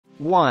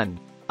1.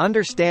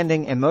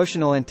 Understanding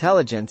emotional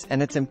intelligence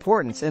and its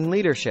importance in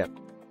leadership.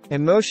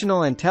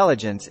 Emotional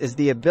intelligence is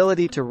the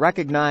ability to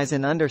recognize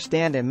and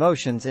understand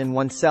emotions in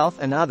oneself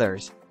and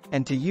others,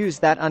 and to use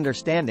that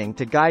understanding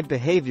to guide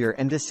behavior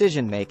and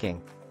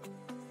decision-making.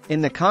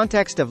 In the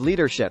context of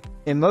leadership,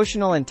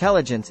 emotional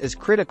intelligence is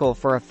critical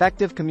for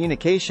effective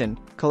communication,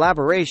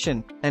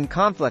 collaboration, and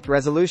conflict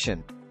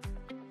resolution.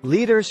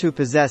 Leaders who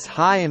possess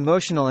high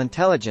emotional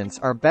intelligence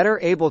are better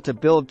able to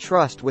build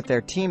trust with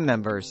their team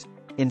members,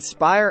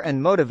 inspire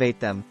and motivate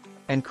them,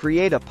 and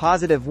create a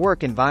positive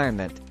work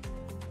environment.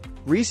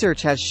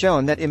 Research has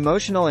shown that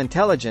emotional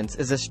intelligence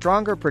is a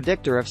stronger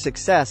predictor of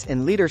success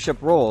in leadership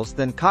roles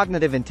than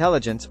cognitive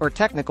intelligence or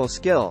technical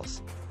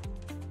skills.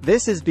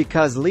 This is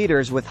because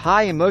leaders with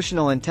high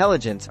emotional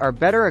intelligence are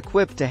better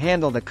equipped to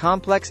handle the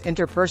complex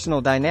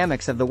interpersonal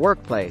dynamics of the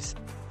workplace,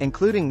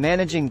 including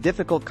managing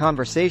difficult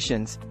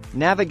conversations,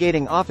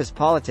 navigating office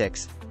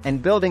politics,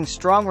 and building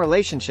strong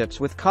relationships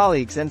with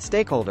colleagues and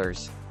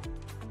stakeholders.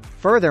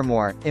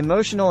 Furthermore,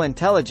 emotional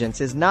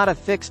intelligence is not a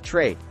fixed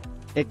trait.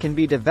 It can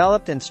be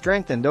developed and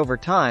strengthened over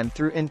time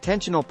through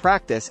intentional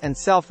practice and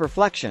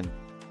self-reflection.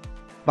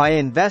 By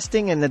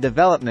investing in the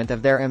development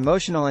of their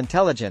emotional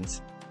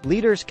intelligence,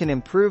 leaders can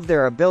improve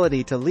their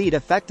ability to lead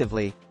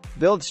effectively,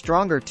 build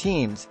stronger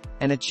teams,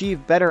 and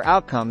achieve better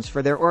outcomes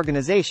for their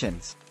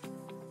organizations.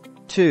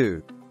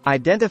 2.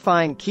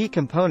 Identifying key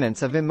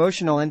components of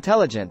emotional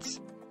intelligence.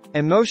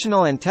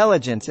 Emotional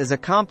intelligence is a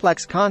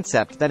complex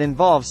concept that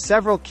involves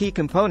several key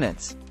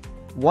components.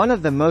 One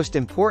of the most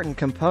important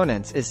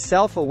components is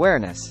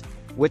self-awareness,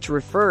 which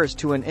refers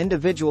to an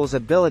individual's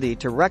ability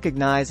to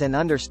recognize and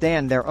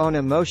understand their own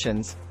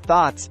emotions,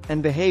 thoughts,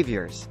 and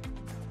behaviors.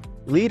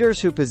 Leaders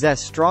who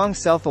possess strong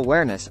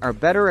self-awareness are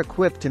better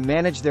equipped to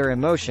manage their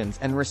emotions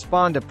and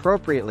respond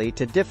appropriately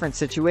to different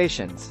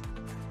situations.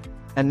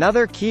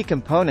 Another key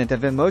component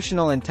of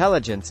emotional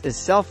intelligence is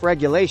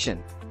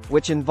self-regulation,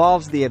 which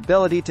involves the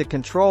ability to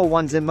control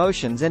one's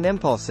emotions and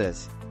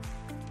impulses.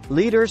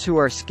 Leaders who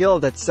are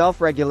skilled at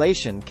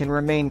self-regulation can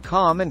remain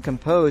calm and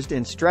composed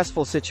in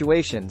stressful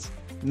situations,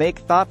 make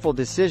thoughtful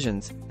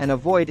decisions, and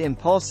avoid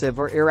impulsive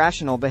or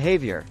irrational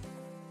behavior.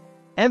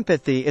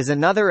 Empathy is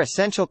another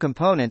essential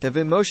component of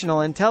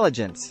emotional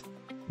intelligence.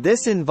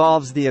 This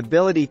involves the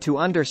ability to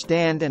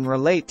understand and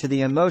relate to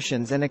the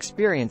emotions and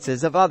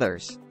experiences of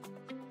others.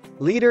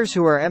 Leaders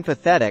who are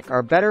empathetic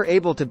are better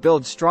able to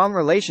build strong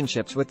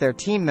relationships with their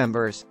team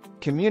members,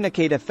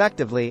 communicate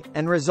effectively,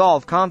 and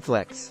resolve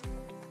conflicts.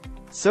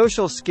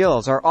 Social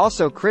skills are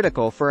also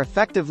critical for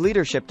effective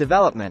leadership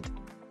development.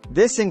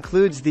 This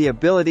includes the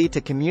ability to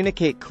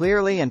communicate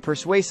clearly and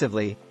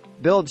persuasively,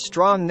 build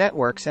strong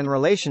networks and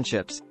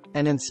relationships,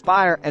 and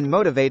inspire and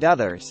motivate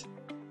others.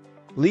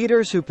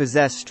 Leaders who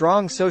possess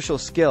strong social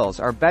skills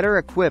are better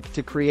equipped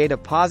to create a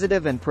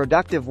positive and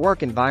productive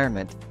work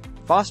environment,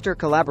 foster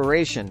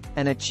collaboration,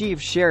 and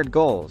achieve shared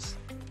goals.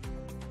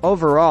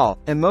 Overall,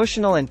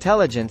 emotional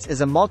intelligence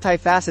is a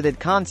multifaceted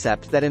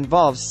concept that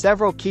involves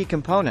several key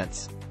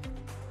components.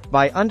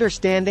 By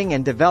understanding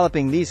and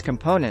developing these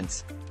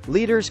components,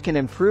 leaders can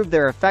improve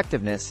their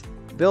effectiveness,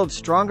 build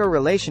stronger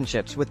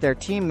relationships with their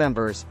team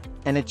members,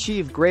 and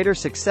achieve greater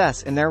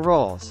success in their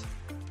roles.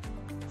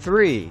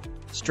 3.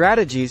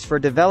 Strategies for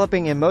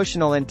developing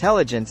emotional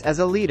intelligence as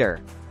a leader.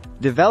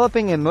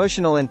 Developing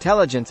emotional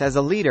intelligence as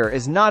a leader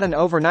is not an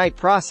overnight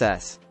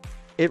process.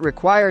 It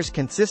requires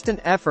consistent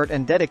effort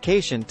and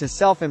dedication to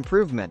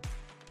self-improvement.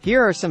 Here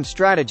are some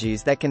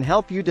strategies that can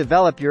help you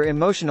develop your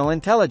emotional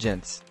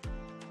intelligence.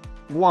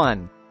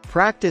 1.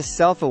 Practice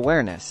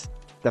self-awareness.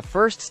 The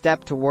first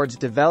step towards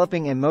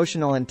developing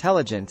emotional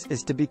intelligence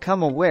is to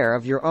become aware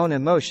of your own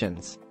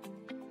emotions.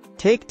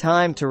 Take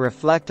time to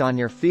reflect on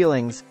your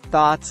feelings,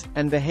 thoughts,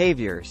 and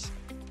behaviors.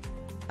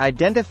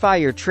 Identify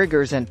your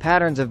triggers and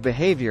patterns of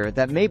behavior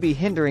that may be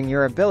hindering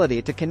your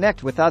ability to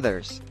connect with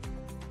others.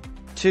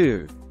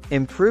 2.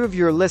 Improve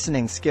your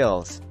listening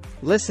skills.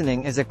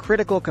 Listening is a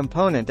critical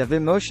component of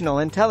emotional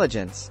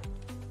intelligence.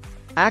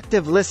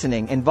 Active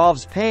listening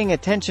involves paying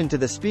attention to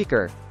the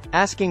speaker,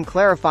 asking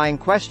clarifying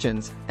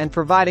questions, and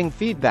providing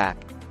feedback.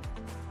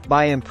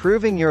 By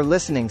improving your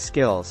listening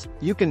skills,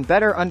 you can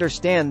better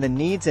understand the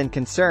needs and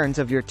concerns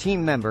of your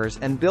team members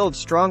and build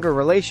stronger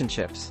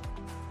relationships.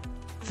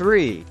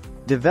 3.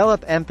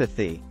 Develop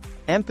empathy.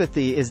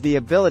 Empathy is the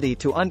ability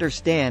to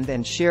understand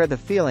and share the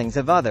feelings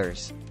of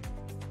others.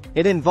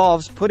 It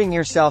involves putting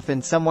yourself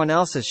in someone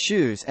else's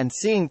shoes and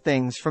seeing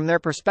things from their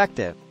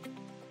perspective.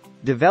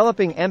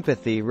 Developing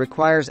empathy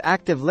requires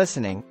active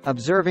listening,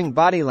 observing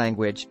body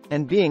language,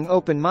 and being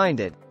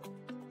open-minded.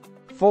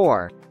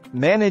 4.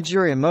 Manage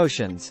your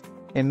emotions.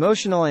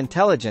 Emotional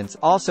intelligence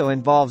also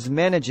involves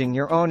managing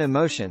your own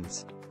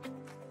emotions.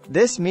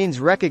 This means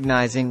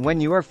recognizing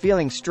when you are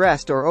feeling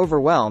stressed or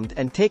overwhelmed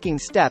and taking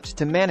steps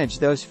to manage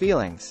those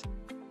feelings.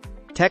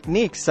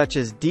 Techniques such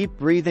as deep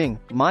breathing,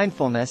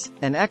 mindfulness,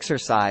 and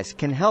exercise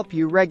can help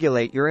you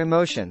regulate your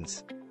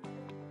emotions.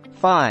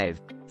 5.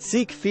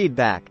 Seek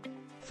feedback.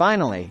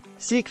 Finally,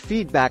 seek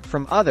feedback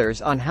from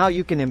others on how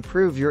you can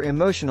improve your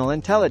emotional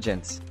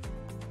intelligence.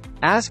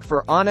 Ask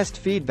for honest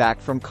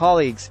feedback from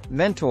colleagues,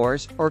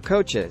 mentors, or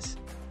coaches.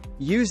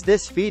 Use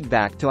this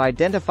feedback to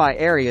identify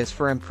areas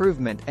for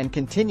improvement and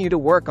continue to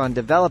work on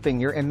developing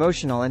your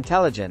emotional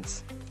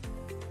intelligence.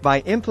 By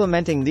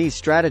implementing these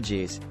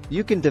strategies,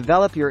 you can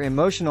develop your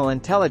emotional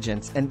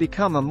intelligence and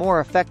become a more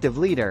effective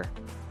leader.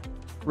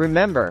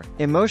 Remember,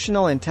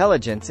 emotional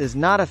intelligence is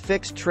not a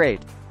fixed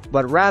trait,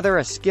 but rather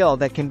a skill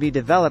that can be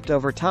developed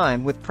over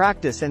time with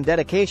practice and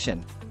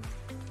dedication.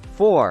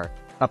 4.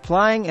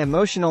 Applying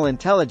emotional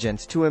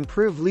intelligence to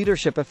improve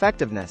leadership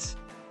effectiveness.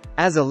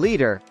 As a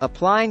leader,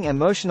 applying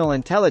emotional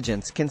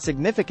intelligence can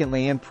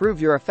significantly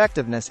improve your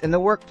effectiveness in the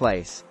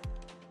workplace.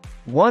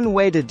 One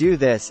way to do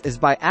this is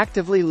by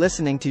actively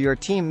listening to your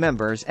team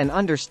members and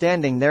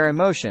understanding their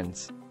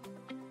emotions.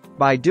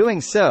 By doing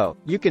so,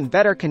 you can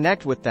better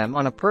connect with them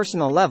on a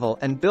personal level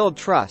and build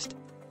trust,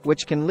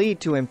 which can lead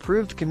to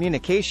improved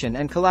communication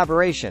and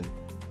collaboration.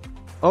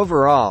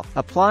 Overall,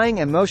 applying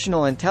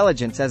emotional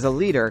intelligence as a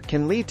leader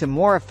can lead to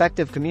more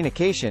effective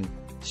communication,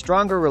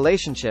 stronger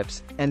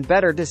relationships, and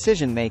better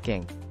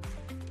decision-making.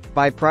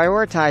 By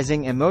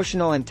prioritizing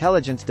emotional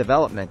intelligence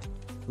development,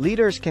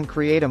 leaders can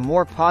create a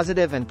more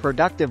positive and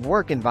productive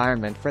work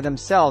environment for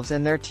themselves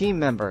and their team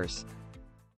members.